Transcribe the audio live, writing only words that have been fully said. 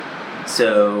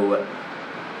So,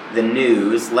 the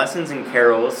news, Lessons and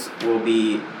Carols will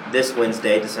be this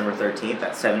Wednesday, December 13th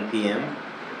at 7 p.m.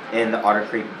 in the Otter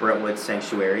Creek Brentwood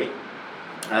Sanctuary.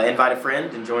 Invite a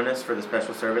friend and join us for the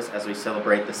special service as we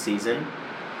celebrate the season.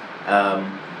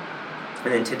 And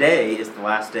then today is the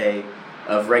last day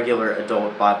of regular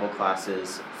adult Bible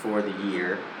classes for the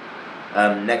year.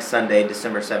 Next Sunday,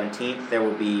 December 17th, there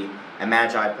will be a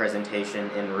Magi presentation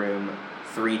in room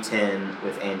 310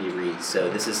 with Andy Reese. So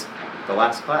this is the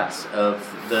last class of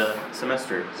the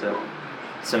semester.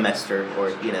 Or,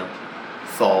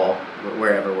 fall,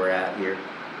 wherever we're at here.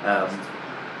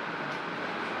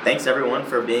 Thanks everyone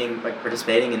for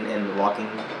participating and walking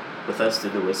with us through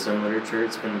the wisdom literature.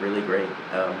 It's been really great.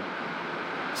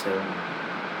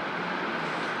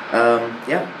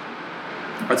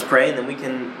 Let's pray and then we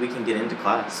can get into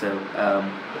class. So,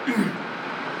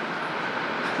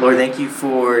 Lord, thank you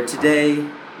for today.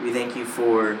 We thank you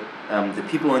for the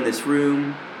people in this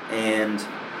room and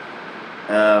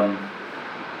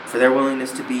for their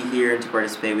willingness to be here and to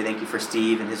participate. We thank you for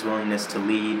Steve and his willingness to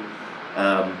lead.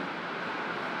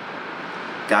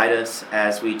 Guide us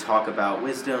as we talk about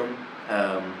wisdom.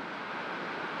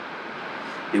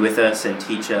 Be with us and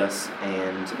teach us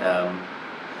and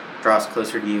draw us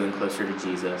closer to you and closer to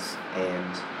Jesus.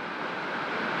 And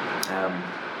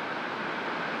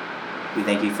we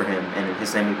thank you for him. And in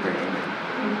his name we pray, amen.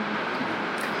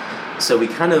 So we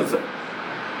kind of,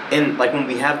 when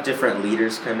we have different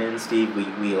leaders come in, Steve,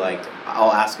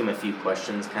 I'll ask them a few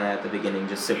questions kind of at the beginning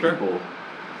just so people,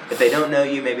 if they don't know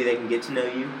you, maybe they can get to know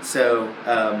you. So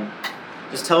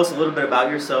just tell us a little bit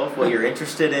about yourself, what you're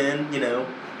interested in,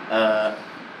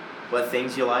 what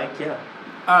things you like,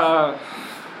 Wow.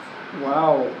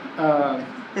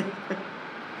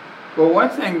 Well, one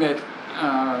thing that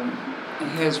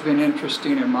has been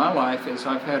interesting in my life is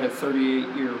I've had a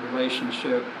 38-year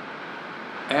relationship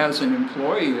as an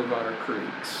employee of Otter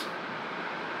Creek's.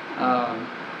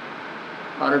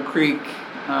 Otter Creek,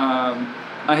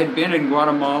 I had been in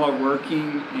Guatemala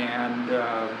working, and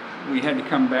we had to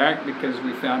come back because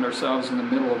we found ourselves in the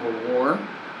middle of a war.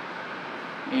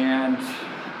 And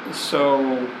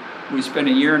so we spent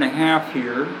a year and a half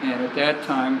here, and at that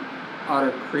time,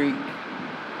 Otter Creek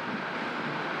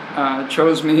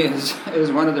chose me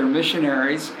as one of their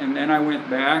missionaries, and then I went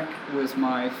back with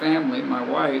my family, my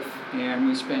wife, and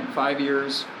we spent 5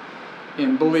 years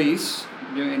in Belize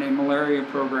doing a malaria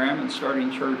program and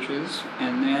starting churches,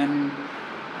 and then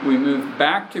we moved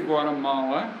back to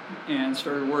Guatemala and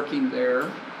started working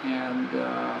there, and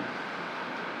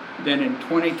then in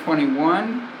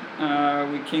 2021,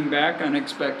 we came back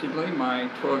unexpectedly. My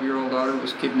 12-year-old daughter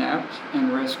was kidnapped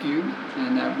and rescued,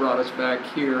 and that brought us back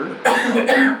here.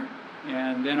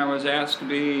 And then I was asked to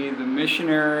be the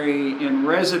missionary in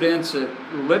residence at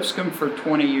Lipscomb for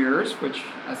 20 years, which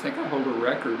I think I hold a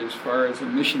record as far as a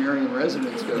missionary in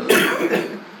residence goes.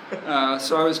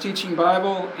 So I was teaching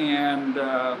Bible and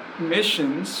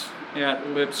missions at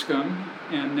Lipscomb,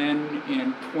 and then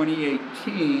in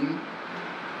 2018,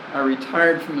 I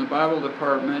retired from the Bible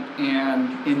department,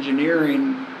 and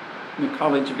engineering, the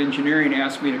College of Engineering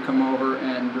asked me to come over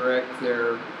and direct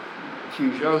their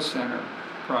Peugeot Center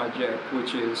project,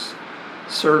 which is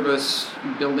service,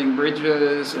 building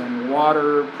bridges and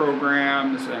water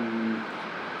programs and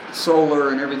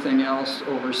solar and everything else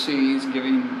overseas,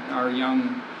 giving our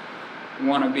young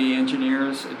wannabe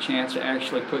engineers a chance to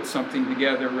actually put something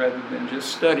together rather than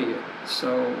just study it.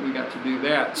 So we got to do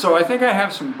that. So I think I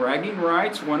have some bragging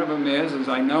rights. One of them is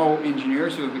I know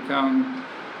engineers who have become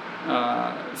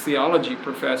theology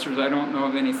professors. I don't know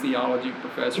of any theology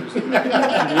professors in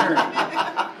engineering.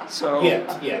 So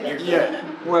yeah.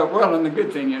 Well, and the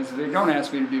good thing is they don't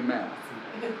ask me to do math.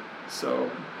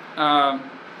 So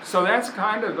that's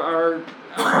kind of our.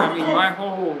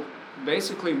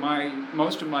 Most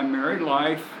of my married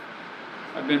life,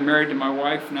 I've been married to my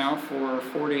wife now for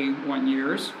 41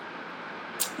 years.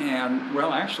 And,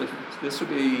 well, actually, this would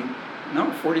be,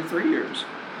 43 years.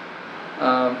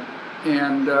 A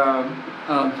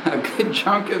good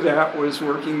chunk of that was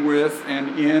working with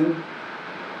and in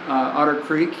Otter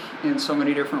Creek in so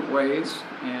many different ways.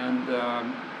 And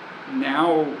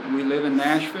now we live in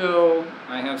Nashville.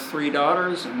 I have 3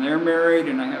 daughters, and they're married,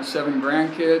 and I have 7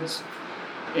 grandkids.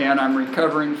 And I'm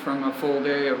recovering from a full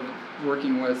day of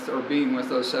working with or being with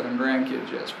those 7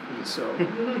 grandkids yesterday. So,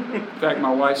 in fact,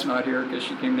 my wife's not here because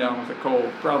she came down with a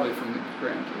cold, probably from the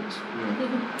grandkids.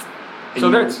 Mm-hmm. So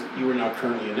you are now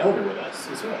currently an elder with us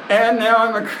as well. And now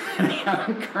I'm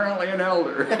currently an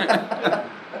elder.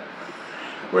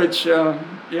 Which, So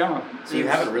you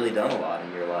haven't really done a lot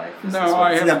in your life. No,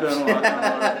 I haven't done a lot in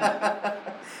my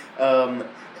life.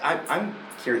 I'm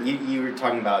you were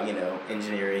talking about,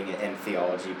 engineering and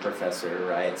theology professor,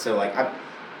 right? So, like,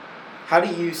 how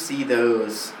do you see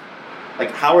those,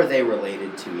 like, how are they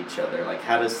related to each other? Like,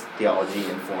 how does theology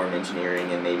inform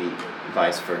engineering and maybe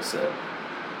vice versa?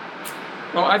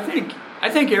 Well, I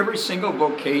think every single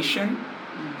vocation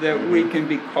that we can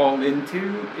be called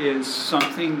into is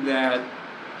something that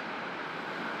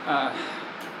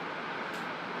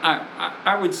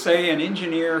I would say an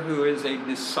engineer who is a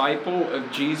disciple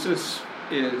of Jesus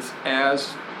is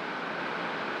as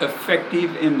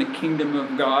effective in the kingdom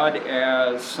of God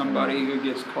as somebody who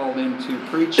gets called into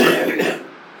preaching.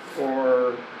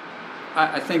 Or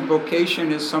I think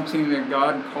vocation is something that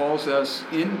God calls us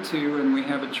into, and we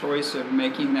have a choice of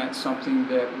making that something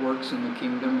that works in the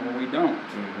kingdom or we don't.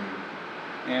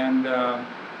 And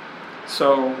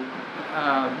so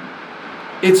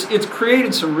it's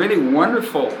created some really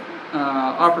wonderful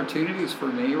opportunities for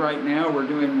me. Right now we're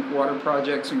doing water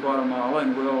projects in Guatemala,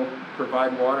 and we'll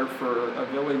provide water for a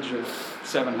village of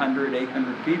 700,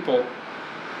 800 people.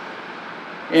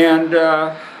 And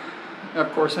of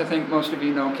course, I think most of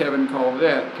you know Kevin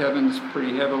Colvette. Kevin's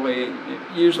pretty heavily,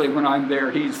 usually when I'm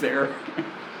there, he's there.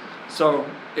 So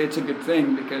it's a good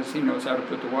thing because he knows how to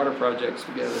put the water projects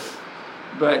together.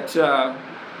 But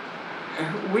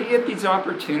we get these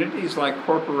opportunities like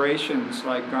corporations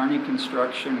like Garney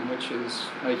Construction, which is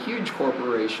a huge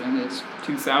corporation. It's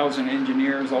 2,000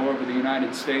 engineers all over the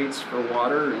United States for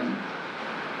water.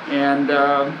 And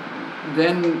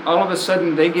then all of a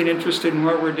sudden they get interested in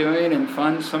what we're doing and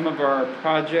fund some of our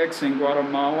projects in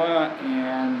Guatemala,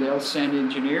 and they'll send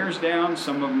engineers down.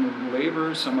 Some of them are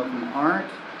believers, some of them aren't.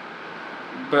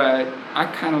 But I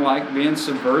kind of like being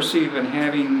subversive and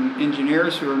having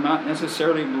engineers who are not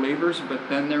necessarily believers, but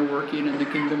then they're working in the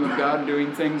kingdom of God,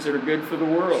 doing things that are good for the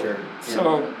world. Sure.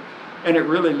 So, and it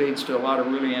really leads to a lot of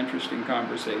really interesting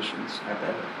conversations. I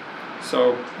bet.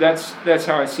 So that's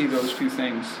how I see those two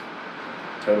things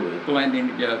Totally blending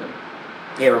together.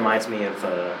 Yeah, it reminds me of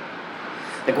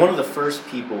like one of the first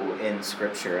people in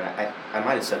Scripture, and I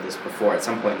might have said this before at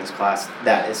some point in this class,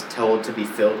 that is told to be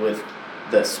filled with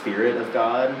the Spirit of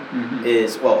God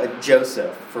is, well,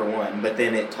 Joseph for one, but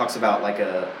then it talks about like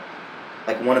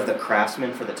one of the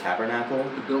craftsmen for the tabernacle,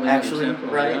 actually,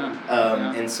 right?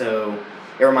 Yeah. And so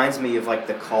it reminds me of like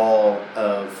the call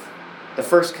of the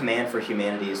first command for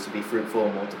humanity is to be fruitful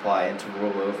and multiply and to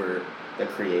rule over the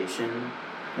creation.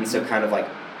 And so kind of like,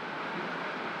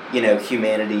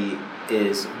 humanity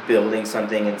is building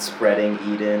something and spreading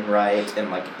Eden, right?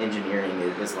 And like engineering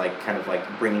is like kind of like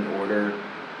bringing order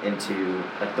into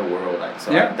like the world.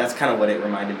 So that's kind of what it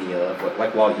reminded me of.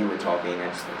 Like while you were talking, I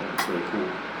just think it's really cool.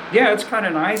 Yeah, it's kind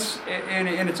of nice,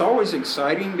 and it's always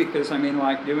exciting because I mean,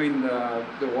 like doing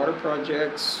the water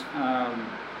projects.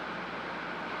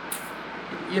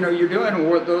 You're doing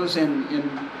those in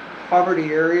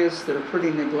poverty areas that are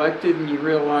pretty neglected, and you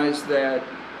realize that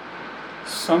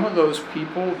some of those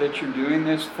people that you're doing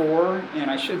this for, and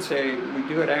I should say we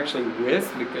do it actually with,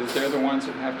 because they're the ones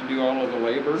that have to do all of the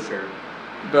labor. Sure.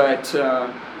 But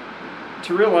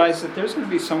to realize that there's going to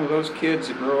be some of those kids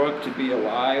that grow up to be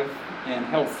alive and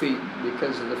healthy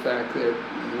because of the fact that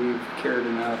we've cared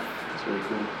enough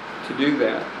to do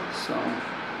that. So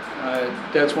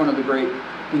that's one of the great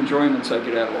enjoyments I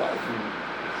get out of life.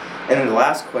 And then the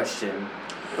last question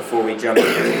before we jump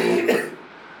into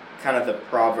kind of the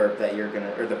proverb that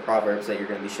the proverbs that you're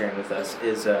gonna be sharing with us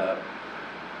is so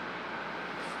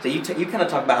you kind of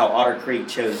talk about how Otter Creek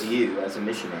chose you as a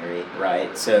missionary,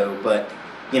 right? So, but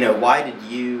why did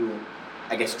you,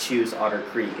 I guess, choose Otter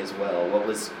Creek as well?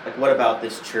 What about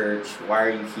this church? Why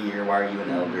are you here? Why are you an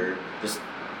elder? Just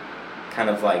kind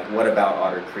of like, what about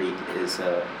Otter Creek is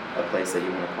a place that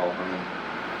you want to call home?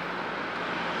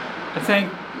 I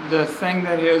think the thing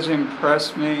that has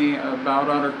impressed me about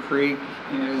Otter Creek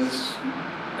is,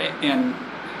 and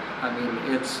I mean,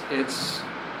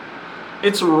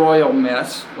 it's a royal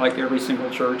mess, like every single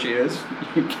church is.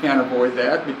 You can't avoid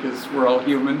that because we're all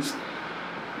humans.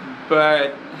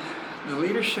 But the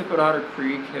leadership at Otter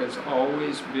Creek has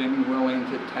always been willing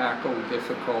to tackle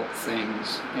difficult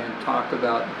things and talk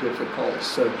about difficult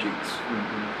subjects.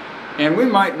 And we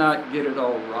might not get it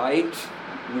all right.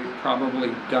 We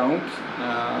probably don't.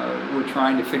 We're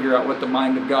trying to figure out what the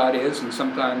mind of God is, and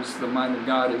sometimes the mind of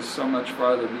God is so much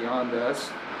farther beyond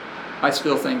us. I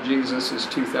still think Jesus is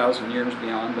 2,000 years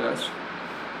beyond us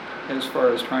as far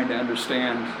as trying to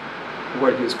understand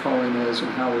what his calling is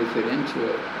and how we fit into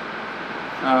it.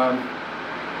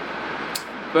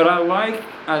 But I like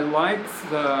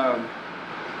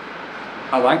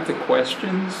the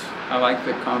questions. I like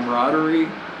the camaraderie.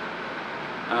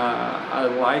 I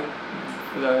like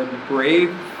the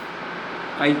brave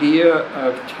idea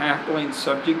of tackling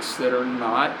subjects that are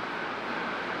not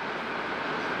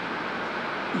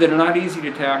easy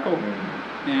to tackle,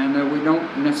 and that we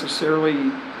don't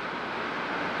necessarily.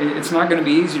 It's not going to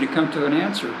be easy to come to an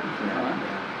answer.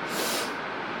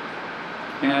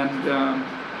 And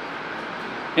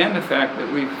the fact that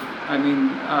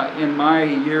in my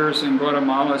years in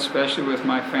Guatemala, especially with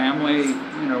my family,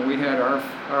 we had our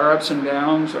ups and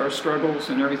downs, our struggles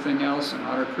and everything else, and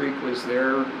Otter Creek was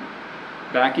there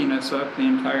backing us up the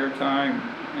entire time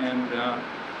and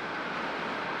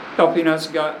helping us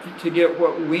to get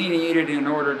what we needed in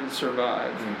order to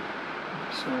survive.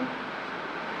 So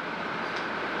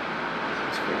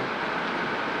that's great.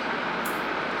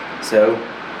 So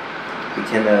we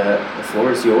can. The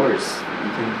floor is yours.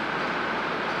 You can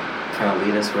kind of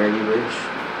lead us where you wish.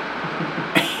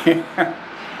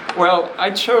 Well,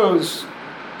 I chose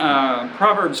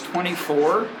Proverbs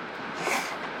 24,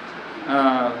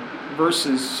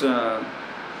 verses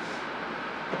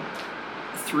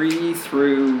 3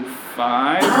 through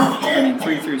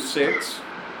 6.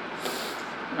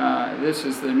 This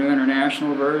is the New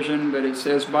International Version, but it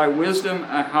says, "By wisdom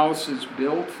a house is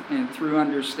built, and through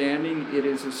understanding it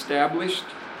is established.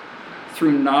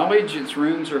 Through knowledge its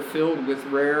rooms are filled with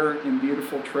rare and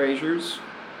beautiful treasures.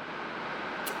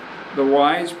 The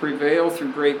wise prevail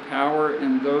through great power,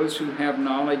 and those who have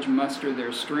knowledge muster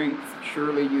their strength.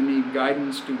 Surely you need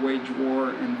guidance to wage war,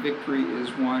 and victory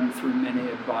is won through many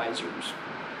advisors."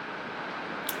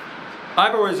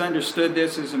 I've always understood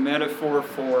this as a metaphor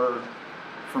for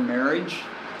marriage.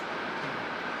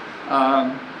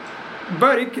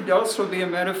 But it could also be a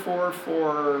metaphor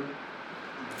for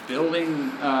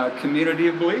building a community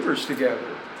of believers together.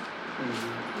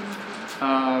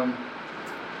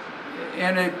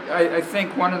 And I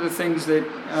think one of the things that,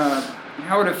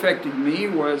 how it affected me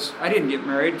was, I didn't get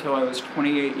married till I was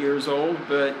 28 years old,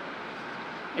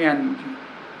 and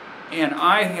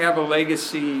I have a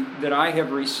legacy that I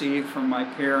have received from my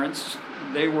parents.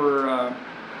 They were,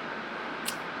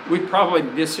 we probably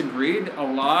disagreed a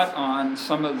lot on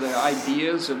some of the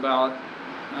ideas about,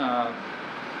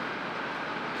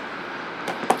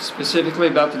 specifically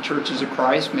about the churches of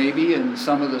Christ, maybe, and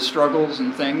some of the struggles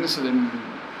and things and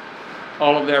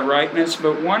all of that rightness.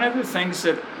 But one of the things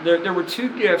that, there were two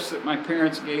gifts that my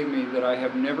parents gave me that I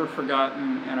have never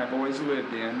forgotten and I've always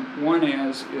lived in. One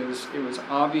is it was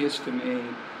obvious to me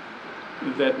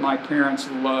that my parents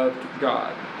loved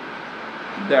God.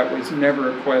 That was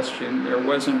never a question. There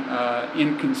wasn't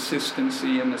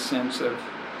inconsistency in the sense of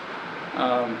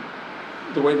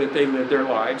the way that they lived their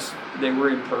lives. They were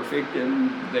imperfect and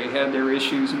they had their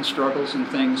issues and struggles and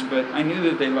things, but I knew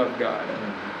that they loved God.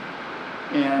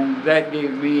 And that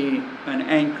gave me an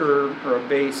anchor or a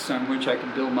base on which I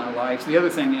could build my life. The other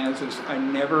thing is I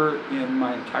never in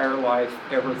my entire life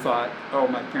ever thought, oh,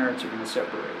 my parents are going to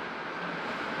separate.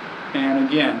 And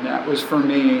again, that was for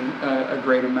me a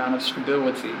great amount of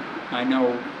stability. I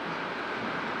know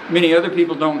many other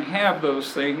people don't have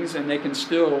those things and they can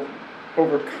still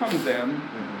overcome them.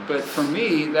 But for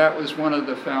me, that was one of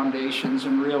the foundations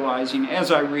in realizing,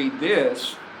 as I read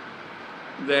this,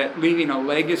 that leaving a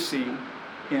legacy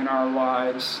in our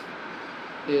lives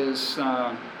is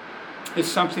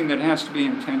something that has to be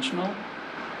intentional.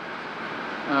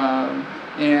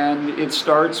 And it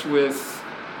starts with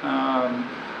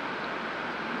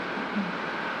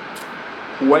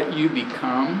what you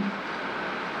become.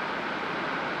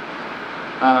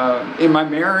 In my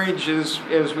marriage, as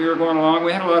we were going along,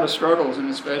 we had a lot of struggles, and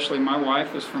especially my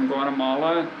wife was from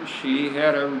Guatemala. She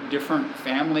had a different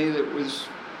family that was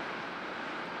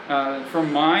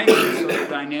from mine, so the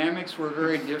dynamics were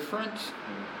very different.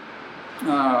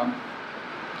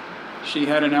 She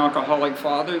had an alcoholic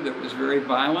father that was very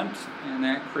violent, and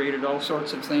that created all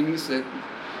sorts of things that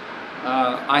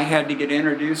I had to get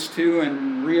introduced to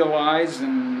and realize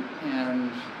and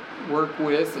work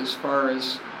with as far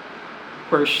as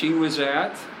where she was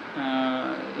at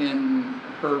in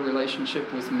her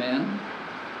relationship with men.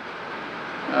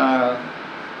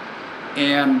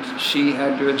 And she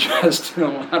had to adjust to a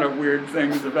lot of weird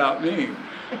things about me.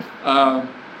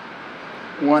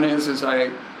 One is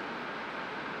I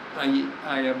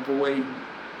avoid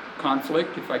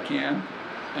conflict if I can,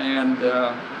 and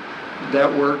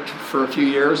that worked for a few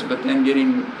years, but then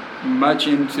getting much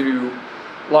into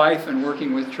life and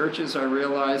working with churches, I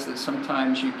realized that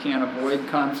sometimes you can't avoid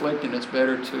conflict, and it's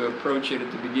better to approach it at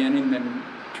the beginning than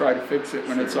try to fix it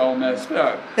when it's all messed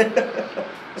up.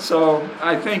 So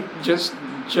I think just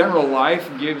general life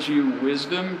gives you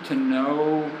wisdom to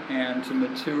know and to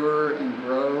mature and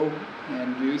grow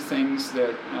and do things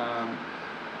that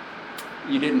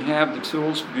you didn't have the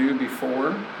tools to do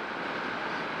before.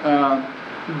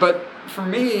 But for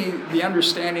me, the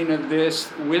understanding of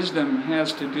this wisdom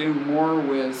has to do more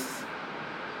with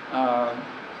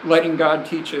letting God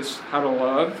teach us how to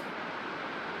love,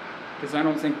 because I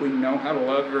don't think we know how to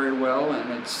love very well,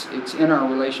 and it's in our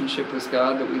relationship with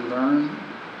God that we learn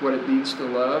what it means to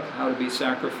love, how to be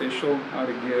sacrificial, how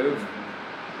to give.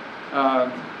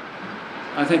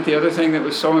 I think the other thing that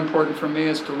was so important for me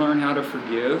is to learn how to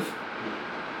forgive.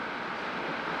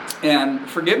 And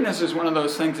forgiveness is one of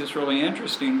those things that's really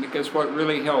interesting, because what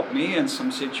really helped me in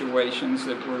some situations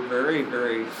that were very,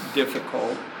 very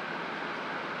difficult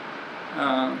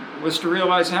was to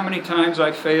realize how many times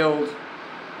I failed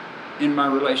in my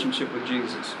relationship with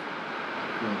Jesus.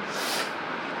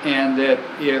 And that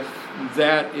if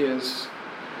that is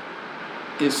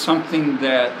something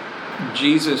that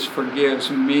Jesus forgives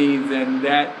me, then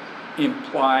that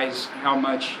implies how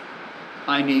much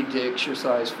I need to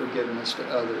exercise forgiveness to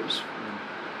others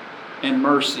and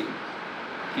mercy.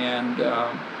 And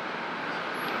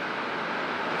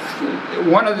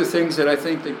one of the things that I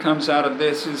think that comes out of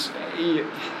this is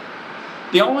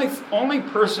the only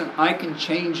person I can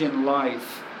change in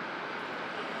life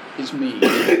is me.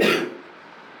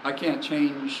 I can't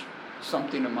change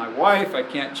something in my wife. I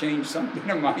can't change something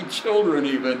in my children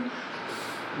even.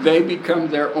 They become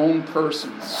their own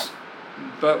persons.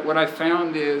 But what I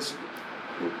found is,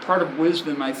 part of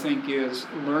wisdom, I think, is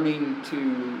learning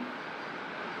to,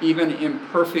 even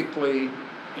imperfectly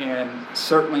and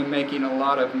certainly making a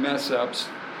lot of mess ups,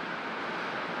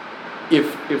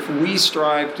 if we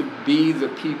strive to be the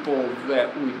people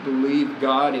that we believe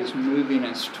God is moving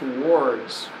us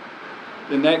towards,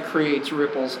 then that creates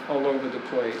ripples all over the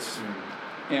place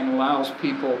and allows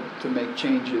people to make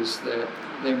changes that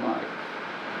they might.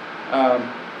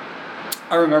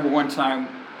 I remember one time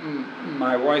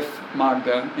my wife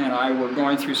Magda and I were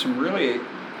going through some really,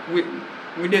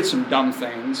 we did some dumb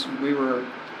things.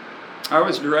 I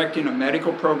was directing a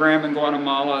medical program in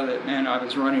Guatemala and I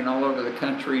was running all over the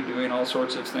country doing all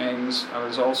sorts of things. I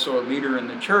was also a leader in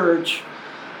the church,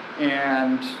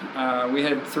 and we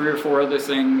had 3 or 4 other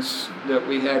things that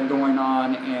we had going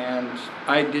on, and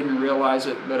I didn't realize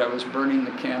it, but I was burning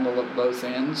the candle at both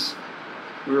ends.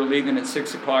 We were leaving at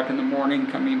 6 o'clock in the morning,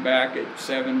 coming back at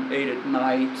 7, 8 at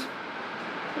night,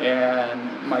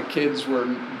 and my kids were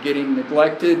getting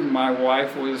neglected. My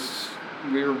wife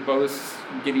we were both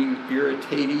getting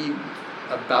irritated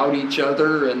about each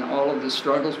other and all of the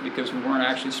struggles because we weren't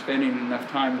actually spending enough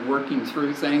time working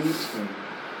through things.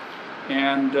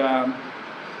 And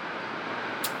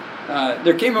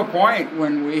there came a point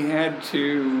when we had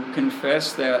to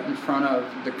confess that in front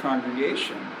of the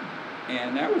congregation.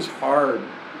 And that was hard.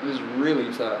 It was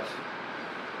really tough.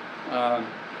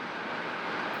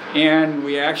 And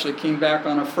we actually came back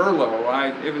on a furlough.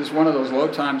 It was one of those low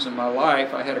times in my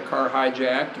life. I had a car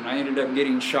hijacked and I ended up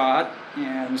getting shot.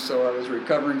 And so I was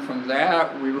recovering from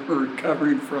that. We were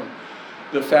recovering from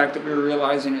the fact that we were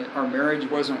realizing that our marriage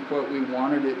wasn't what we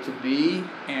wanted it to be.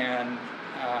 And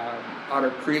Otter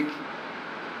Creek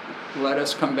let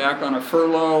us come back on a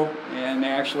furlough, and they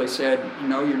actually said,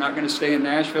 no, you're not going to stay in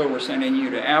Nashville. We're sending you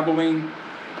to Abilene,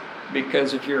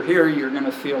 because if you're here, you're going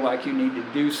to feel like you need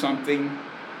to do something.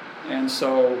 And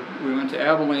so we went to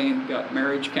Abilene, got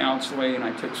marriage counseling, and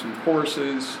I took some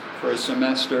courses for a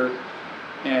semester,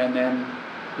 and then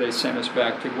they sent us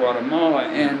back to Guatemala.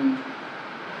 And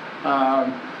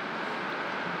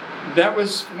that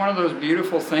was one of those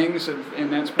beautiful things,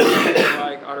 and that's why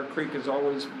like Otter Creek has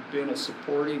always been a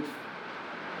supportive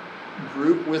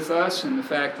group with us, and the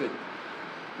fact that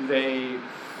they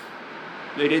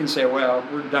didn't say, well,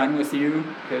 we're done with you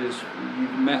because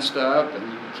you've messed up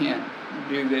and you can't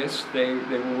do this. They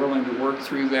were willing to work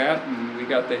through that, and we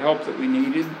got the help that we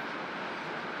needed.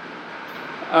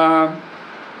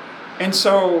 And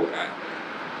so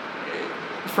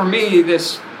for me,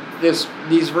 these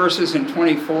verses in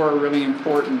 24 are really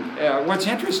important. What's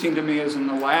interesting to me is in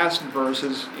the last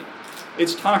verses,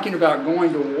 it's talking about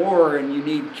going to war and you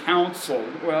need counsel.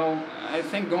 Well, I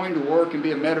think going to war can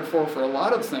be a metaphor for a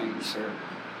lot of things. Sure.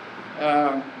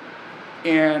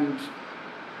 And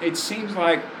it seems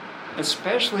like,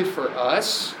 especially for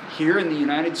us here in the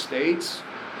United States,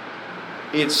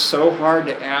 it's so hard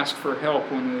to ask for help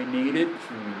when we need it.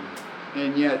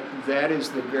 And yet that is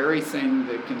the very thing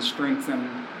that can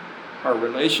strengthen our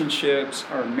relationships,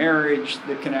 our marriage,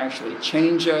 that can actually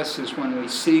change us, is when we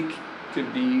seek to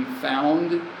be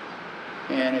found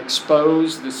and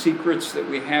expose the secrets that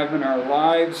we have in our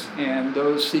lives, and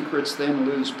those secrets then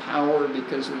lose power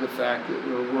because of the fact that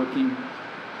we're working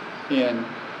in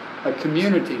a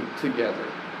community together.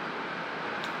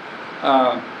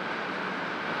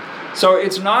 So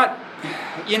it's not,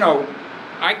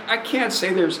 I can't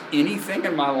say there's anything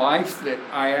in my life that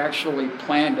I actually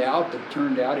planned out that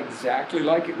turned out exactly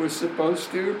like it was supposed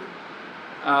to.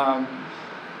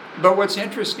 But what's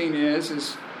interesting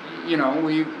is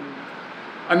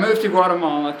I moved to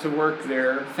Guatemala to work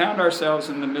there, found ourselves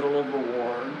in the middle of a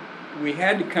war. We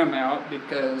had to come out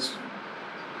because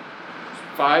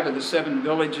 5 of the 7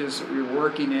 villages that we were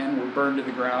working in were burned to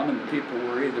the ground and the people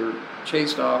were either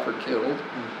chased off or killed.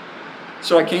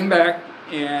 So I came back,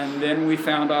 and then we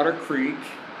found Otter Creek,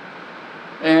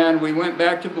 and we went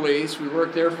back to Belize. We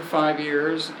worked there for 5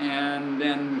 years, and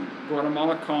then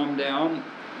Guatemala calmed down.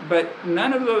 But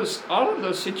all of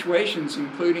those situations,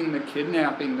 including the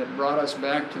kidnapping that brought us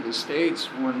back to the States,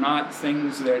 were not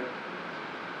things that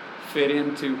fit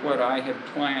into what I had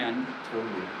planned.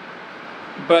 Totally.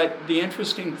 But the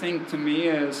interesting thing to me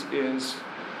is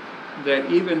that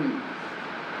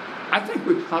I think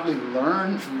we probably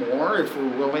learn more if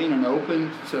we're willing and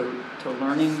open to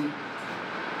learning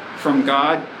from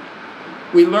God.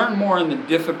 We learn more in the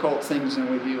difficult things than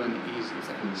we do in the easy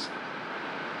things,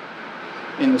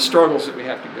 in the struggles that we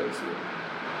have to go through.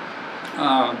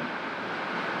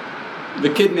 The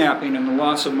kidnapping and the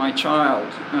loss of my child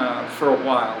for a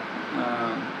while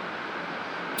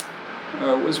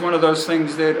was one of those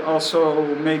things that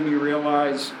also made me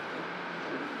realize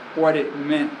what it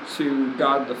meant to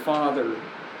God the Father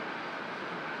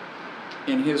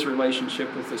in His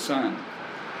relationship with the Son,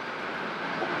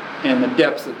 and the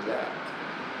depth of that.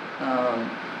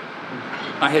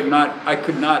 I could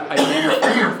not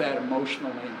identify with that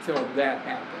emotionally until that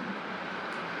happened.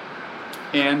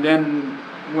 And then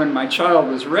when my child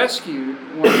was rescued,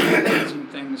 one of the amazing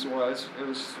things was it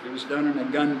was done in a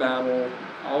gun battle,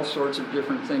 all sorts of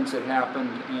different things that happened,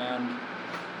 and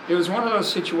it was one of those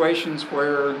situations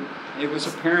where it was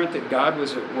apparent that God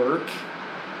was at work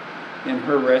in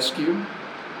her rescue.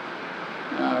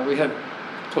 We had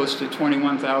close to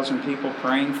 21,000 people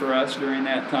praying for us during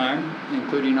that time,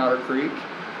 including Otter Creek.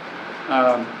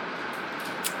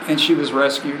 And she was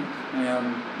rescued,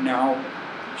 and now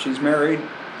she's married,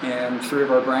 and 3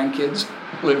 of our grandkids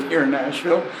live here in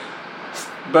Nashville.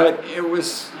 But it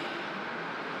was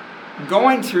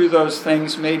going through those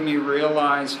things made me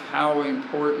realize how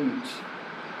important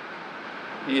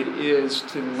it is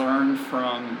to learn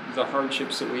from the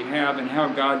hardships that we have and how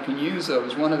God can use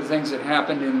those. One of the things that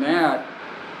happened in that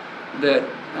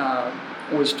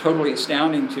was totally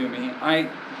astounding to me.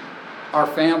 Our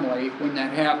family, when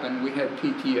that happened, we had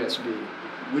PTSD.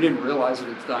 We didn't realize it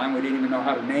at the time. We didn't even know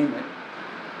how to name it.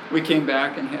 We came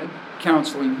back and had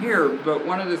counseling here, but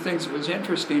one of the things that was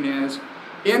interesting is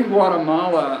in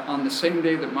Guatemala, on the same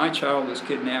day that my child was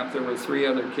kidnapped, there were 3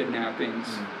 other kidnappings,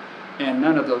 and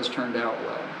none of those turned out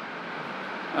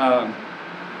well.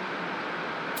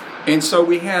 And so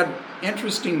we had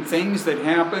interesting things that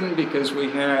happened because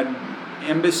we had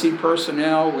embassy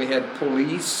personnel, we had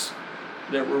police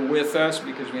that were with us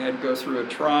because we had to go through a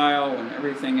trial and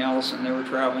everything else, and they were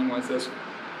traveling with us.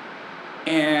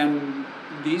 And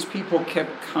these people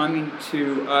kept coming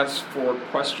to us for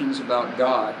questions about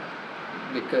God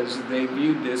because they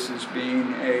viewed this as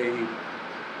being a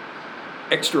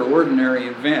extraordinary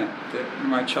event that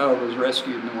my child was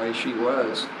rescued in the way she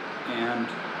was. And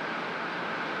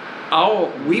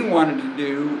all we wanted to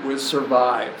do was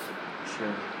survive.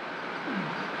 Sure.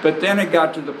 But then it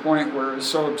got to the point where it was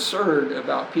so absurd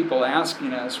about people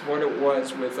asking us what it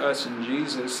was with us and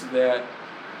Jesus that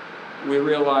we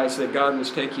realized that God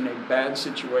was taking a bad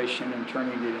situation and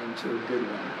turning it into a good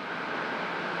one.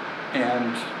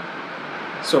 And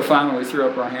so finally we threw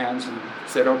up our hands and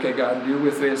said, okay, God, do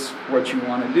with this what you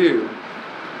want to do.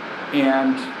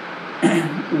 And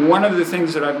one of the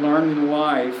things that I've learned in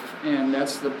life, and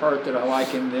that's the part that I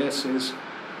like in this, is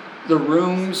the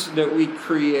rooms that we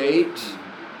create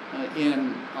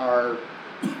in our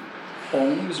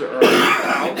homes or our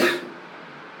house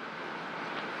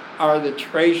are the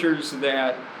treasures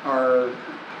that are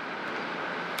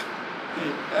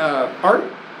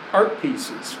art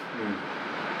pieces.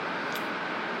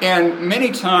 And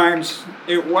many times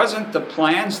it wasn't the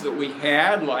plans that we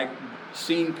had, like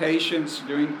seeing patients,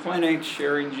 doing clinics,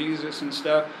 sharing Jesus and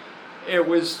stuff. It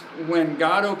was when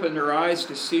God opened our eyes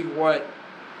to see what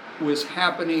was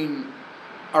happening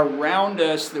around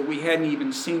us that we hadn't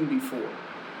even seen before.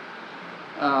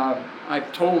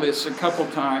 I've told this a couple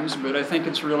times, but I think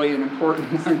it's really an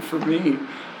important one for me,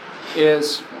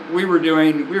 is we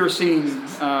were seeing,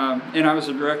 and I was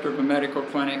a director of a medical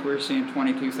clinic, we were seeing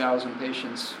 22,000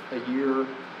 patients a year,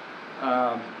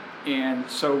 and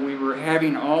so we were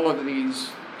having all of these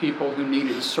people who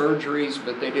needed surgeries,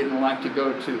 but they didn't like to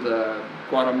go to the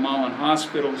Guatemalan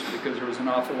hospitals because there was an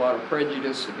awful lot of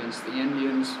prejudice against the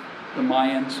Indians. the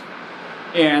Mayans.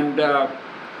 And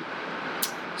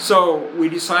so we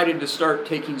decided to start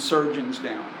taking surgeons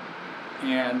down.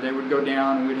 And they would go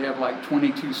down and we'd have like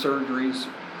 22 surgeries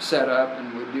set up,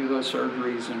 and we'd do those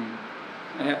surgeries, and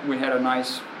we had a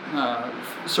nice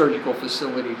surgical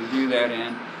facility to do that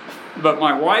in. But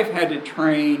my wife had to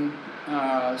train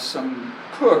some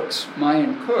cooks,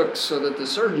 Mayan cooks, so that the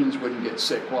surgeons wouldn't get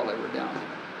sick while they were down there.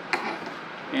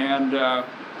 And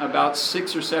about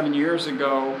 6 or 7 years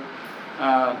ago,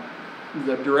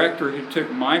 the director who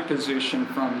took my position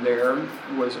from there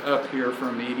was up here for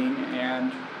a meeting,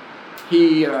 and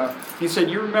he said,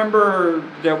 "You remember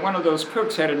that one of those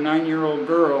cooks had a 9-year-old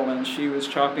girl, and she was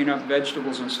chopping up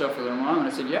vegetables and stuff with her mom?" And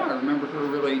I said, "Yeah, I remember her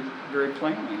really very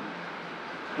plainly."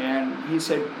 And he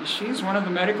said, "She's one of the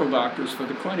medical doctors for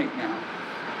the clinic now."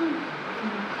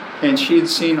 And she had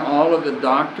seen all of the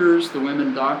doctors, the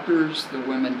women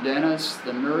dentists,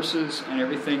 the nurses, and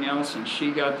everything else, and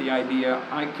she got the idea,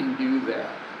 I can do that.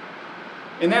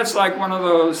 And that's like one of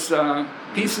those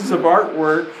pieces of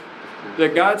artwork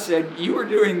that God said, you were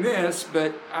doing this,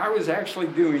 but I was actually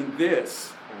doing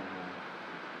this.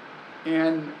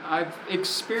 And I've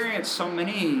experienced so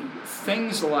many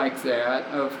things like that,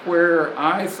 of where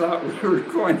I thought we were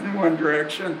going in one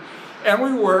direction, and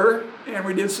we were, and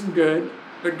we did some good,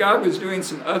 but God was doing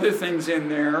some other things in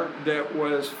there that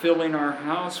was filling our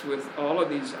house with all of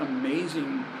these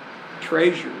amazing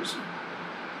treasures.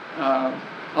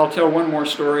 I'll tell one more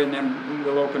story and then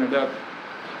we'll open it up.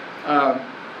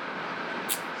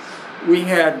 We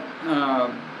had,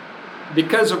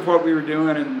 because of what we were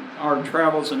doing and our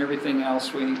travels and everything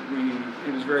else,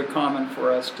 it was very common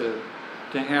for us to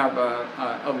have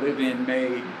a live-in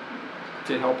maid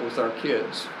to help with our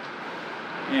kids.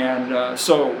 And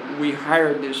so we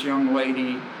hired this young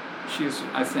lady, she's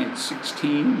I think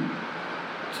 16,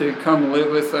 to come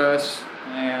live with us,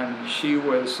 and she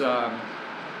was,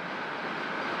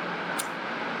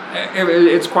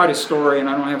 it's quite a story and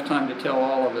I don't have time to tell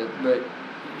all of it, but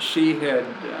she had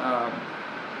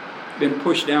been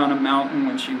pushed down a mountain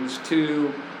when she was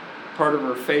 2. Part of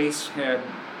her face had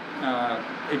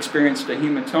experienced a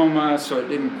hematoma, so it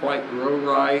didn't quite grow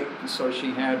right, so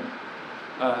she had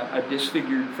a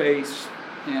disfigured face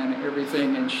and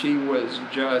everything, and she was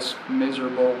just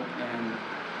miserable. And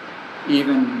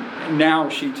even now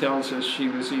she tells us she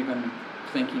was even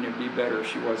thinking it'd be better if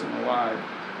she wasn't alive.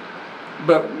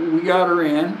 But we got her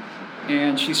in,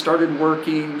 and she started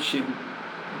working.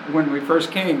 When we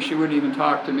first came, she wouldn't even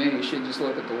talk to me. She'd just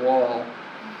look at the wall.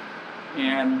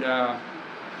 And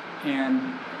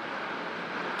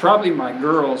probably my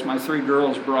 3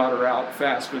 girls brought her out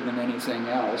faster than anything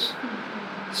else.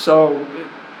 So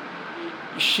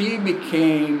she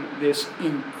became this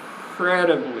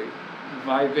incredibly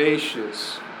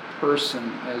vivacious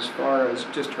person as far as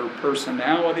just her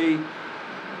personality,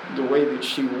 the way that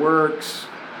she works.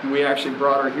 We actually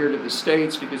brought her here to the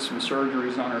States to get some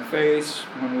surgeries on her face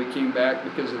when we came back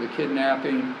because of the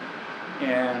kidnapping.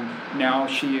 And now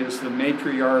she is the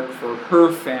matriarch for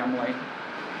her family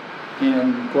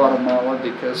in Guatemala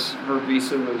because her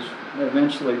visa was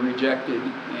eventually rejected.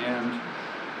 And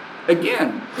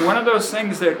again, one of those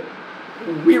things that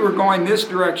we were going this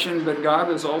direction, but God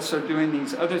was also doing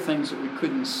these other things that we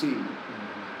couldn't see.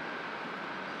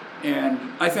 And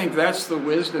I think that's the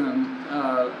wisdom,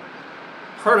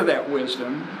 part of that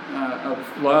wisdom of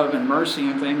love and mercy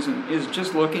and things, and is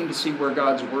just looking to see where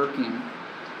God's working.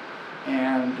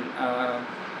 And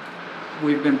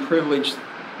we've been privileged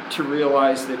to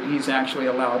realize that He's actually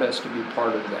allowed us to be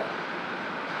part of that.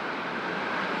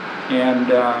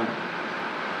 And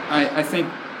I think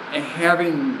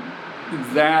having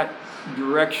that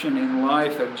direction in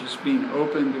life of just being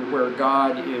open to where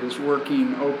God is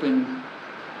working, open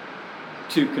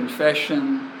to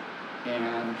confession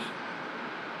and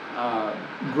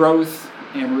growth,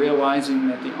 and realizing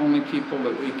that the only people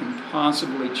that we can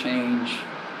possibly change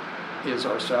is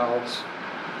ourselves,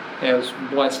 has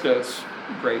blessed us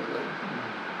greatly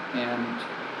and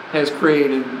has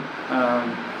created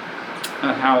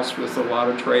a house with a lot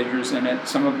of treasures in it.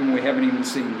 Some of them we haven't even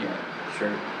seen yet.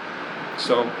 Sure.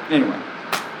 So anyway,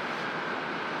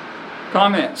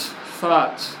 comments,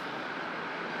 thoughts?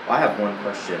 Well, I have one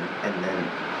question, and then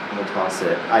we'll toss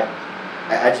it.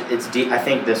 It's deep. I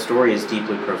think the story is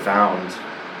deeply profound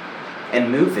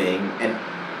and moving, and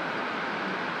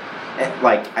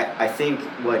like I think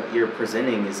what you're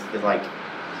presenting is like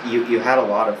you had a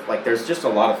lot of, like, there's just a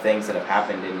lot of things that have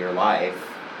happened in your life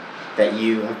that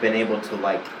you have been able to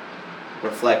like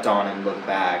reflect on and look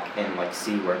back and like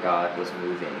see where God was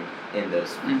moving in those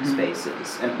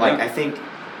spaces. And like I think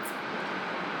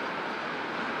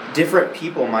different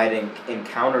people might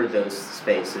encounter those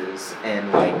spaces,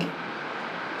 and like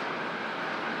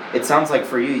it sounds like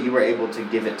for you were able to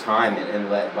give it time and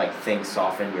let like things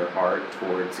soften your heart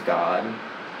towards God,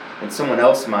 and someone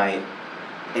else might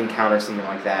encounter something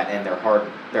like that and their heart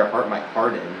might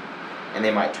harden and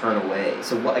they might turn away.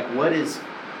 So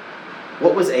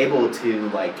what was able to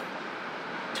like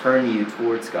turn you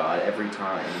towards God every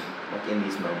time, like in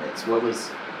these moments? What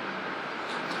was?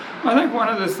 I think one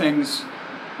of the things,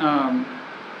 and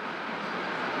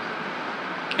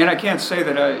I can't say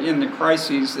that in the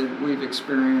crises that we've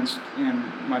experienced in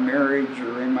my marriage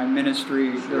or in my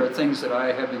ministry, there are things that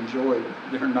I have enjoyed.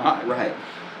 They're not. Right.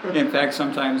 In fact,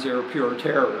 sometimes they're pure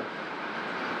terror.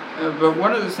 But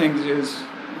one of the things is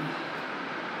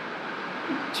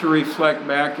to reflect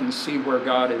back and see where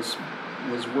God was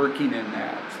working in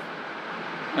that.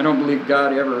 I don't believe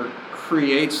God ever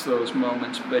creates those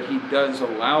moments, but He does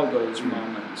allow those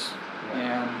moments.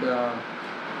 And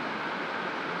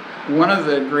one of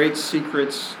the great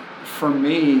secrets for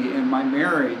me in my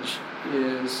marriage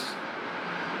is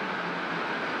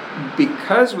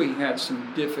because we had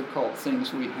some difficult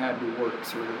things we had to work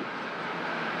through.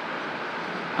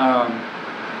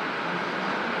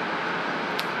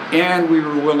 And we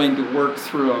were willing to work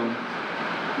through them,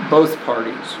 both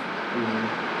parties.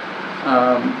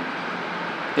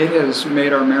 It has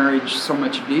made our marriage so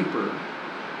much deeper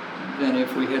than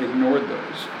if we had ignored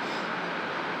those.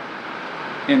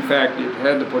 In fact, it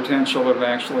had the potential of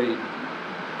actually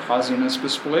causing us to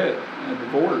split, a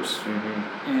divorce.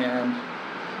 And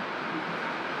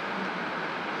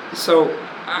so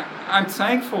I'm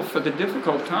thankful for the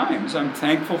difficult times. I'm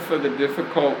thankful for the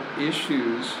difficult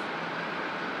issues.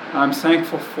 I'm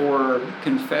thankful for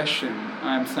confession.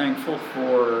 I'm thankful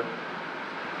for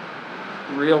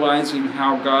realizing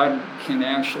how God can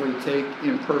actually take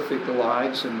imperfect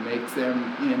lives and make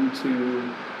them into,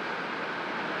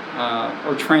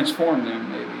 or transform them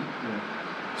maybe.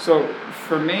 So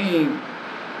for me,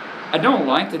 I don't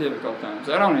like the difficult times.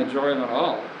 I don't enjoy them at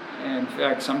all. In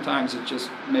fact, sometimes it just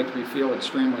makes me feel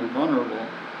extremely vulnerable.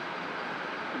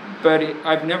 But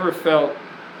I've never felt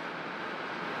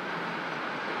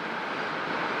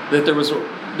that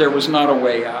there was not a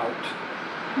way out.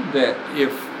 That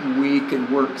if we could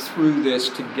work through this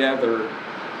together,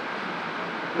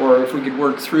 or if we could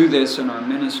work through this in our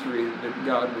ministry, that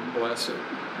God would bless it.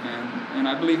 And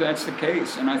I believe that's the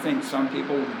case. And I think some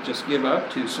people just give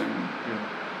up too soon.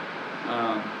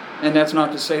 And that's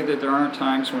not to say that there aren't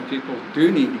times when people do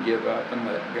need to give up and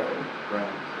let it go.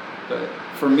 Right. But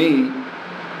for me,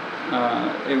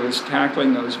 it was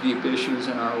tackling those deep issues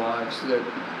in our lives that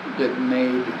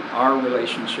made our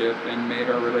relationship and made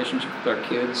our relationship with our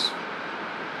kids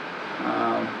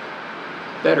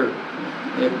better.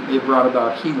 It brought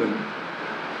about healing.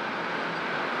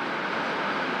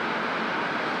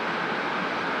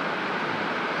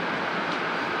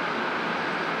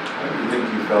 How do you think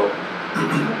you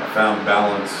found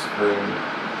balance during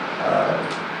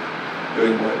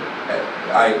doing what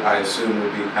I assume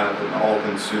would be kind of an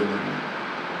all-consuming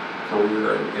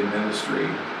career in ministry,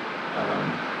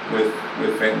 with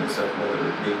family stuff, whether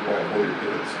it be wife or your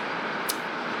kids?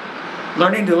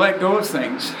 Learning to let go of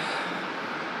things.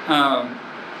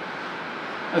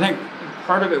 I think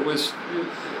part of it was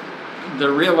the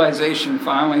realization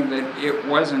finally that it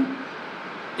wasn't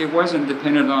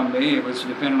dependent on me, it was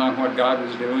dependent on what God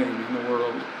was doing in the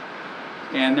world.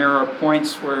 And there are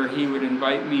points where He would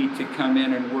invite me to come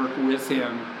in and work with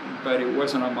Him, but it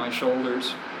wasn't on my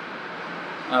shoulders.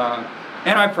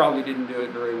 And I probably didn't do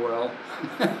it very well.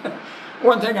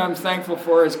 One thing I'm thankful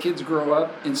for is kids grow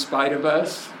up in spite of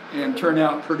us and turn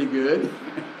out pretty good.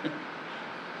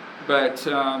 But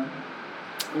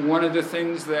one of the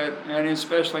things that, and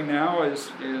especially now,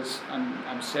 is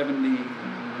I'm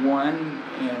 71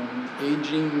 and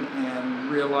aging and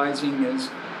realizing is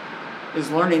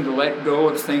learning to let go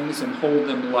of things and hold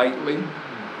them lightly.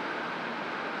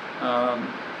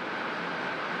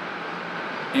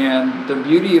 And the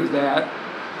beauty of that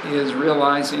is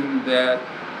realizing that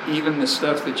even the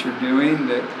stuff that you're doing,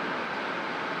 that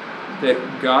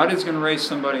God is going to raise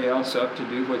somebody else up to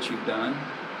do what you've done,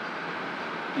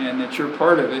 and that you're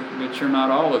part of it, but you're not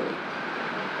all of it.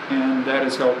 And that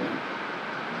has helped me.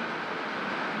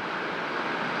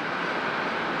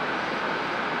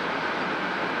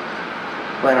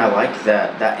 Well, and I like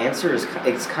that answer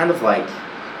it's kind of like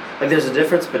there's a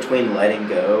difference between letting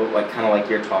go, like kind of like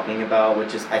you're talking about,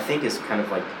 which is I think is kind of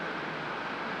like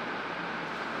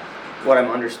what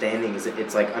I'm understanding is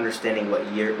it's like understanding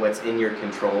what's in your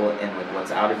control and like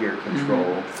what's out of your control.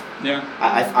 Mm-hmm. Yeah.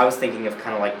 I was thinking of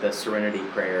kind of like the serenity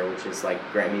prayer, which is like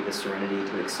grant me the serenity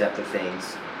to accept the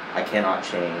things I cannot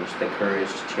change, the courage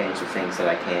to change the things that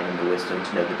I can, and the wisdom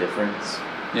to know the difference.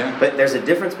 Yeah. But there's a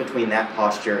difference between that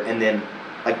posture and then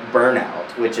like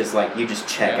burnout, which is like you just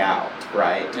check out,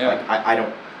 right? Yeah. Like I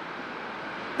don't.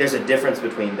 There's a difference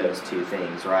between those two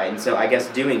things, right? And so I guess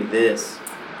doing this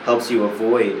helps you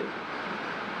avoid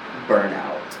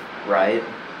burnout, right?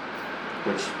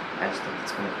 Which I just think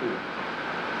it's kind of cool.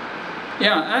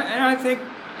 Yeah, and I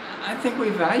think we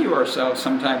value ourselves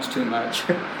sometimes too much.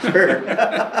 Sure.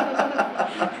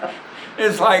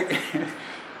 It's like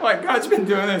God's been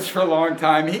doing this for a long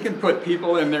time. He can put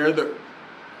people in there that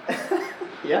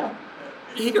Yeah.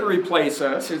 He can replace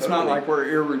us. It's not Totally. like we're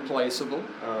irreplaceable.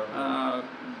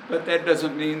 But that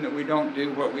doesn't mean that we don't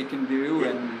do what we can do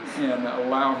and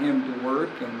allow Him to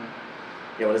work. And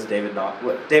Yeah, what does David Knox?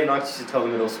 What David Knox used to tell the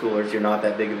middle schoolers, you're not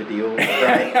that big of a deal,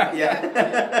 right?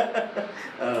 Yeah.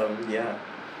 Yeah.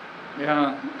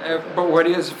 yeah, but what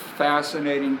is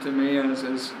fascinating to me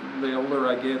is the older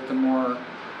I get, the more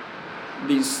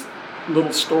these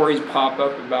little stories pop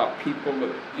up about people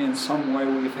that in some way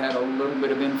we've had a little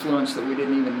bit of influence that we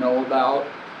didn't even know about,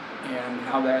 and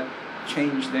how that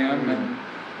changed them.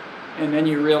 And then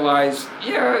you realize,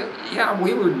 yeah,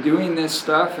 we were doing this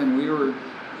stuff and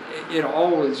it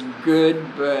all was good,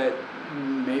 but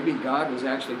maybe God was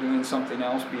actually doing something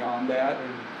else beyond that.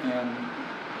 And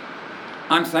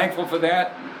I'm thankful for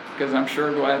that, because I'm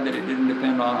sure glad that it didn't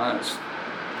depend on us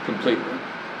completely.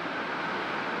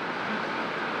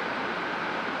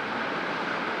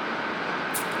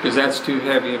 Because that's too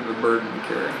heavy of a burden to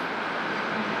carry.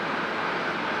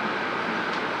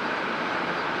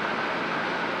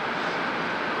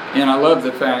 And I love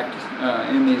the fact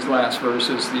in these last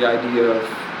verses, the idea of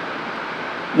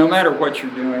no matter what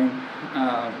you're doing,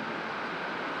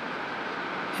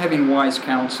 having wise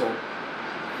counsel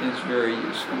is very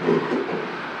useful,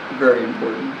 very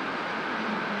important.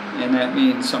 And that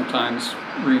means sometimes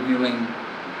revealing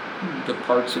the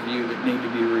parts of you that need to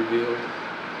be revealed.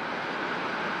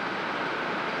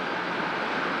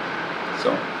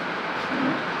 So,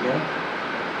 Yeah.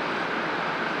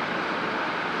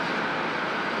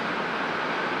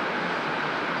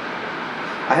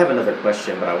 I have another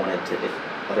question, but I wanted to, if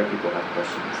other people have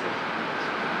questions.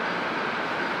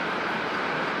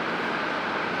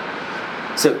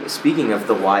 So, speaking of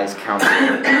the wise counsel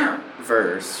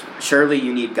verse, surely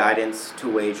you need guidance to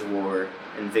wage war,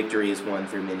 and victory is won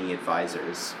through many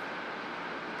advisors.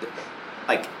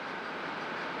 Like,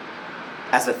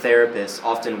 as a therapist,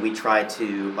 often we try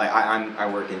to, like, I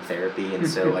work in therapy, and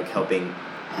so like helping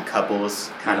couples,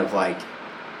 kind of like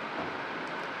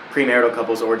premarital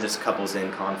couples or just couples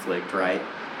in conflict, right?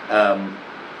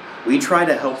 We try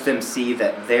to help them see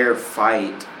that their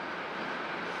fight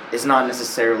is not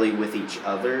necessarily with each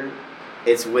other.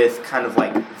 It's with kind of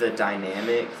like the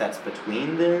dynamic that's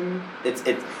between them.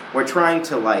 We're trying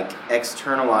to like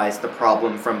externalize the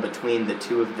problem from between the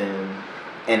two of them,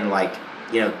 and like,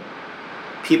 you know,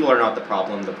 people are not the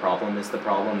problem is the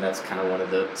problem. That's kind of one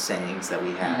of the sayings that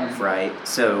we have, right?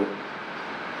 So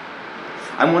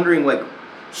I'm wondering, like,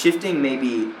 shifting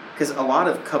maybe, because a lot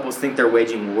of couples think they're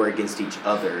waging war against each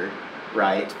other,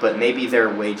 right? But maybe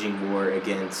they're waging war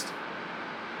against,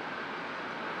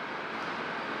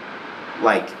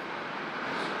 like,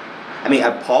 I mean,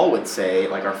 Paul would say,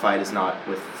 like, our fight is not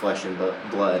with flesh and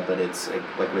blood, but it's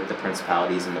like with the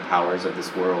principalities and the powers of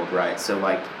this world, right? So,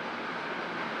 like,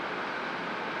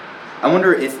 I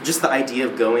wonder if just the idea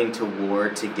of going to war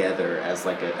together as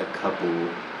like a couple,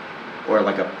 or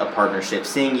like a partnership,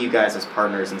 seeing you guys as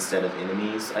partners instead of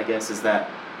enemies, I guess, is that,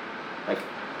 like,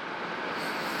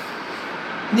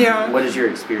 yeah. What is your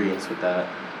experience with that?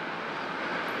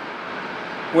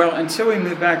 Well, until we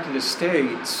moved back to the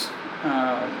States,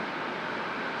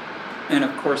 and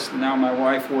of course now my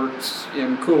wife works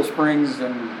in Cool Springs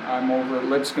and I'm over at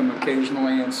Lipscomb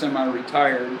occasionally and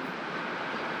semi-retired.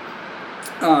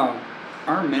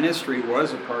 Our ministry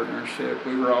was a partnership.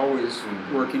 We were always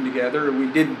working together. We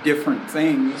did different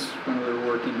things when we were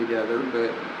working together,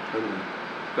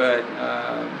 but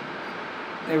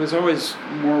it was always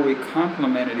more we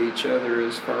complemented each other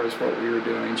as far as what we were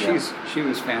doing. Yeah. She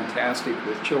was fantastic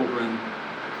with children.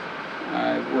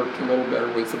 I worked a little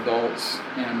better with adults,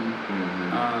 and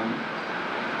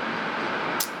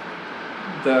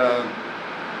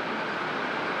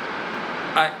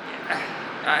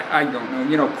I don't know.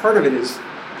 You know, part of it is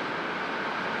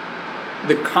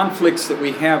the conflicts that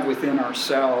we have within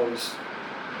ourselves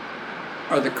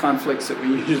are the conflicts that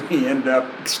we usually end up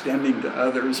extending to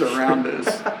others around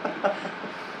us.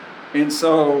 And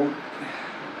so,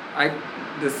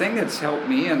 the thing that's helped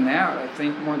me in that, I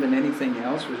think more than anything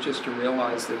else, was just to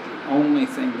realize that the only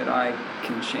thing that I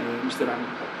can change, that I'm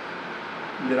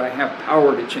that I have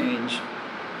power to change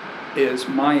is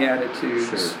my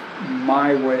attitudes,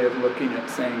 my way of looking at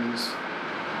things,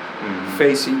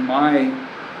 facing my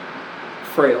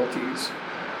frailties.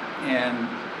 And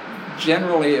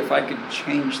generally, if I could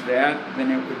change that,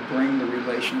 then it would bring the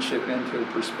relationship into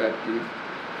perspective.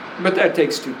 But that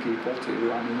takes two people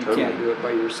too. I mean, you can't do it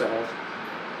by yourself.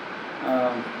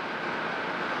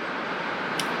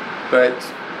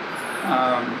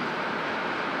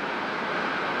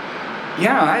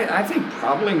 I think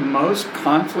probably most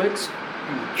conflicts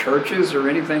in churches or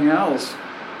anything else,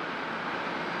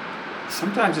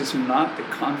 sometimes it's not the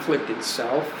conflict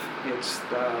itself, it's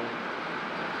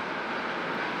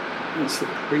the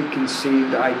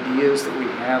preconceived ideas that we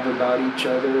have about each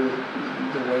other,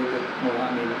 the way that,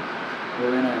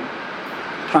 we're in a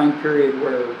time period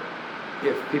where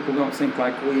if people don't think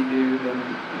like we do, then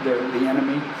they're the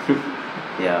enemy.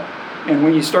 Yeah. And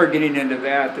when you start getting into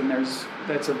that, then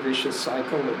that's a vicious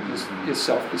cycle that is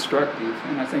self-destructive.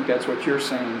 And I think that's what you're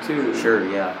saying too. Sure,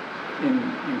 yeah. In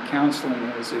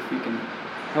counseling is if you can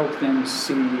help them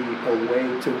see a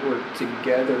way to work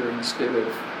together instead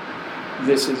of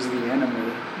this is the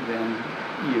enemy, then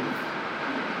you've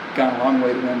gone a long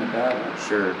way to win the battle.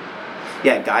 Sure.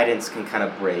 Yeah, guidance can kind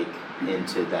of break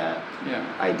into that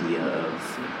idea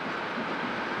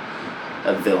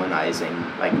of villainizing,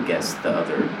 I guess, the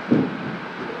other.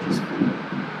 Which is cool.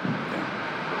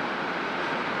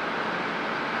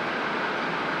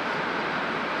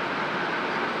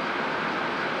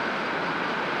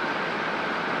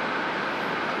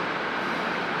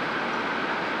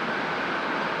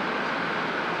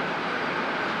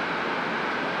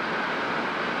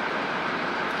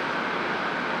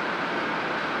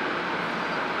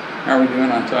 How are we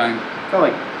doing on time? Oh,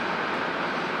 like,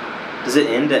 does it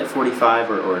end at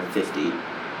 45 or 50? I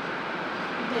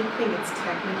think it's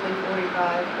technically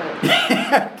 45,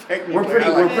 but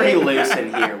we're pretty loose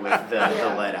in here with the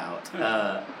let out.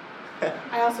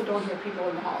 I also don't hear people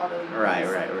in the hall other than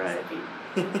Right.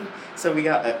 So we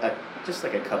got just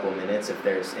like a couple minutes if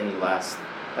there's any last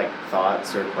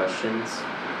thoughts or questions.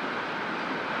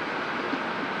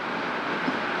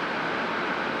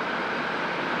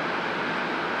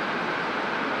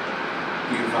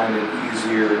 Do you find it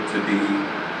easier to be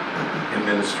in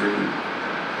ministry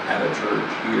at a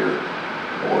church here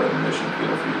or in the mission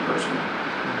field for you personally?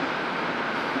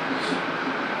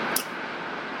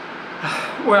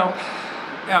 Well,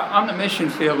 on the mission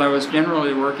field, I was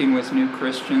generally working with new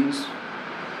Christians,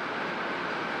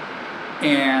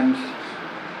 and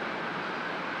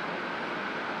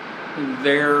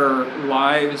their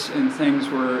lives and things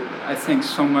were, I think,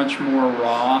 so much more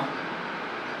raw,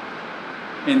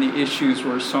 and the issues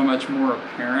were so much more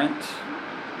apparent.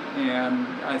 And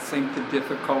I think the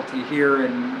difficulty here,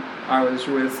 and I was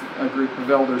with a group of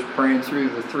elders praying through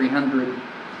the 300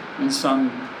 and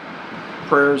some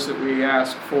prayers that we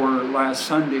asked for last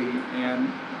Sunday, and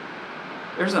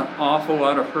there's an awful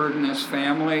lot of hurt in this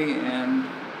family, and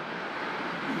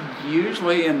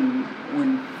usually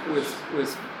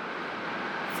with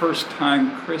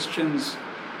first-time Christians,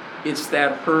 it's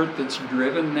that hurt that's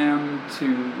driven them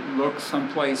to look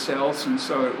someplace else, and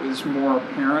so it was more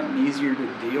apparent and easier to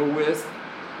deal with.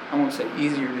 I won't say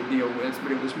easier to deal with,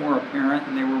 but it was more apparent,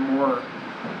 and they were more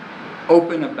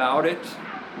open about it.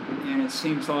 And it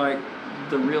seems like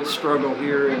the real struggle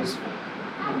here is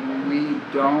we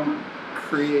don't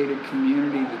create a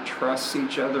community that trusts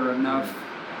each other enough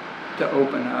to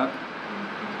open up,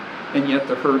 and yet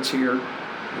the hurt's here.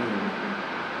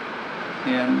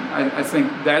 And I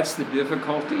think that's the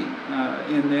difficulty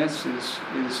in this is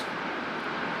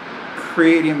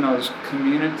creating those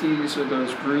communities or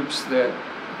those groups that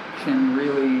can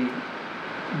really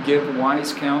give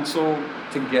wise counsel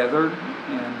together,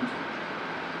 and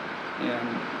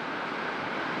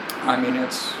I mean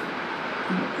it's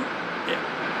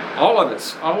all of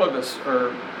us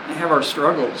have our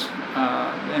struggles,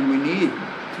 and we need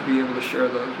to be able to share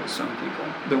those with some people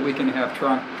that we can have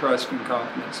trust and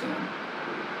confidence in.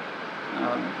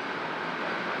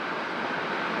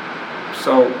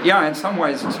 So yeah, in some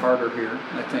ways it's harder here,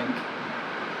 I think.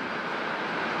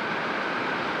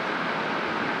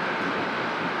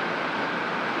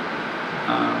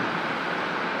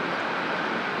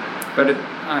 But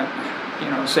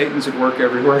Satan's at work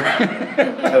everywhere.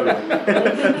 Totally.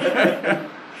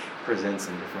 Presents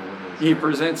in different ways. He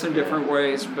presents in different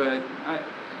ways, but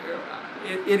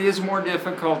it is more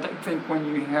difficult, I think, when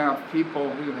you have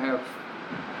people who have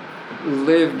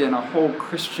lived in a whole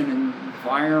Christian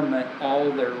environment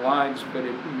all their lives, but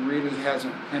it really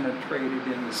hasn't penetrated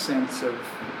in the sense of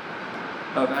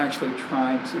actually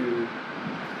trying to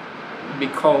be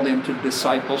called into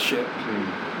discipleship.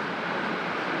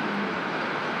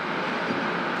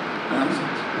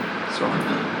 So,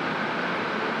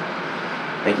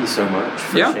 Thank you so much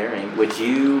for Yeah. sharing. Would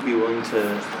you be willing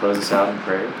to close us out in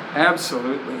prayer?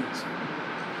 absolutely.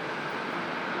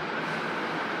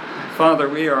 Father,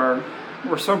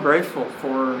 we're so grateful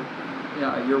for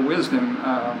your wisdom.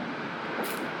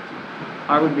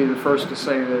 I would be the first to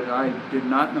say that I did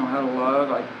not know how to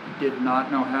love. I did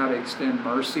not know how to extend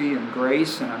mercy and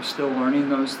grace, and I'm still learning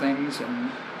those things. And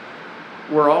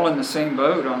we're all in the same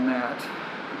boat on that.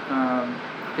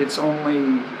 It's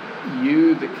only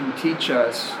you that can teach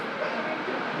us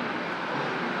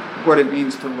what it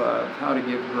means to love, how to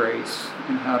give grace,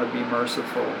 and how to be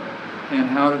merciful, and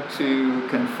how to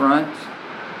confront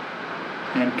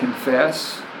and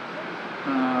confess.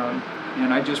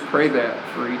 And I just pray that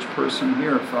for each person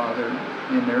here, Father,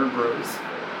 in their growth.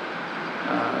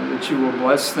 That you will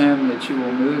bless them, that you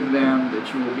will move them,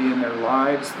 that you will be in their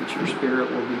lives, that your Spirit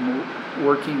will be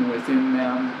working within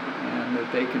them, and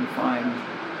that they can find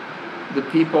the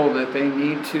people that they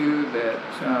need to that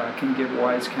can give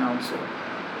wise counsel.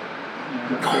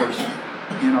 And of course,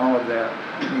 in all of that,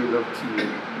 we look to you.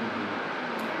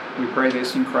 We pray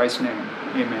this in Christ's name.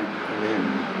 Amen. Amen.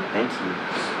 Thank you.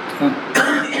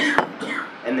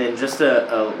 And then just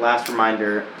a last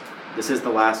reminder, this is the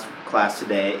last class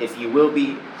today. If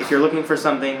you're looking for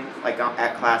something like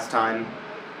at class time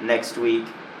next week,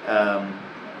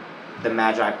 the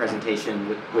Magi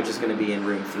presentation, which is going to be in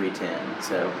room 310.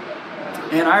 So.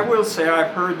 And I will say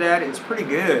I've heard that. It's pretty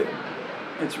good.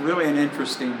 It's really an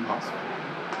interesting. Awesome.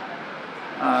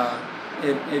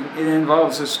 It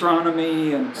involves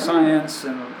astronomy and science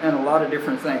and a lot of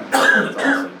different things. That's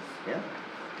awesome. Yeah.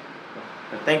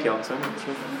 Thank you all so much.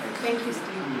 Thank you,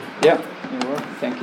 Steve. Yeah, you're welcome. Thank you.